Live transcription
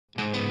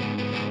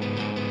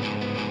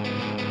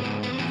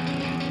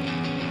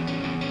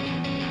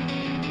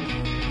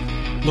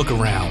Look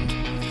around.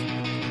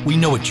 We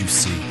know what you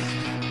see.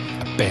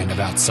 A band of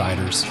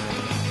outsiders.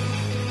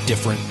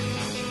 Different.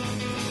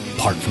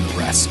 Apart from the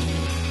rest.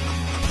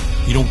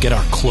 You don't get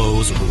our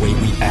clothes or the way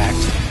we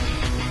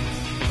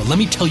act. But let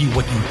me tell you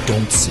what you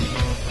don't see.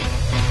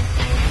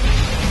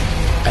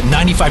 At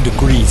 95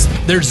 degrees,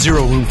 there's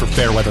zero room for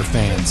fair weather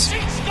fans.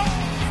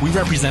 We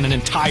represent an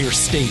entire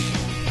state.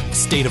 A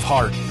state of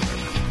heart.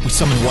 We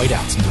summon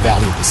whiteouts in the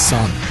Valley of the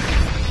Sun.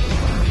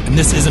 And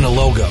this isn't a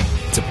logo,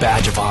 it's a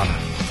badge of honor.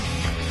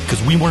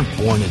 Because we weren't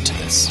born into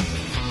this.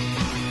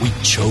 We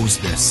chose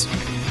this.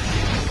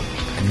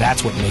 And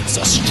that's what makes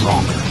us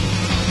stronger.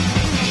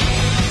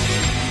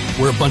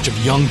 We're a bunch of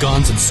young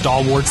guns and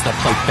stalwarts that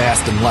fight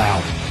fast and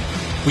loud.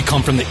 We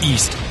come from the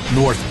east,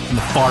 north, and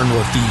the far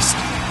northeast.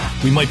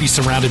 We might be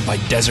surrounded by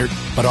desert,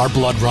 but our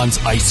blood runs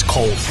ice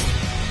cold.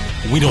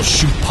 We don't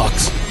shoot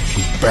pucks,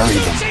 we bury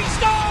them.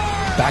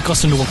 Back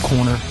us into a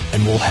corner,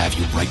 and we'll have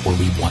you right where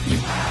we want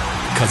you.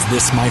 Because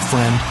this, my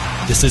friend,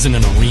 this isn't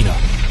an arena,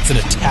 it's an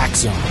attack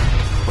zone.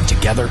 Where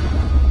together,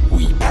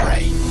 we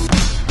pray.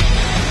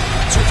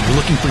 So if you're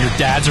looking for your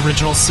dad's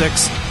original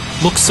six,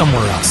 look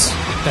somewhere else.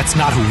 That's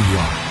not who we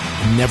are,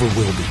 and never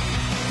will be.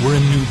 We're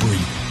a new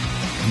breed.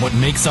 And what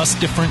makes us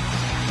different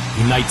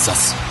unites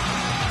us.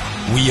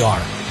 We are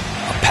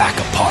a pack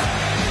apart.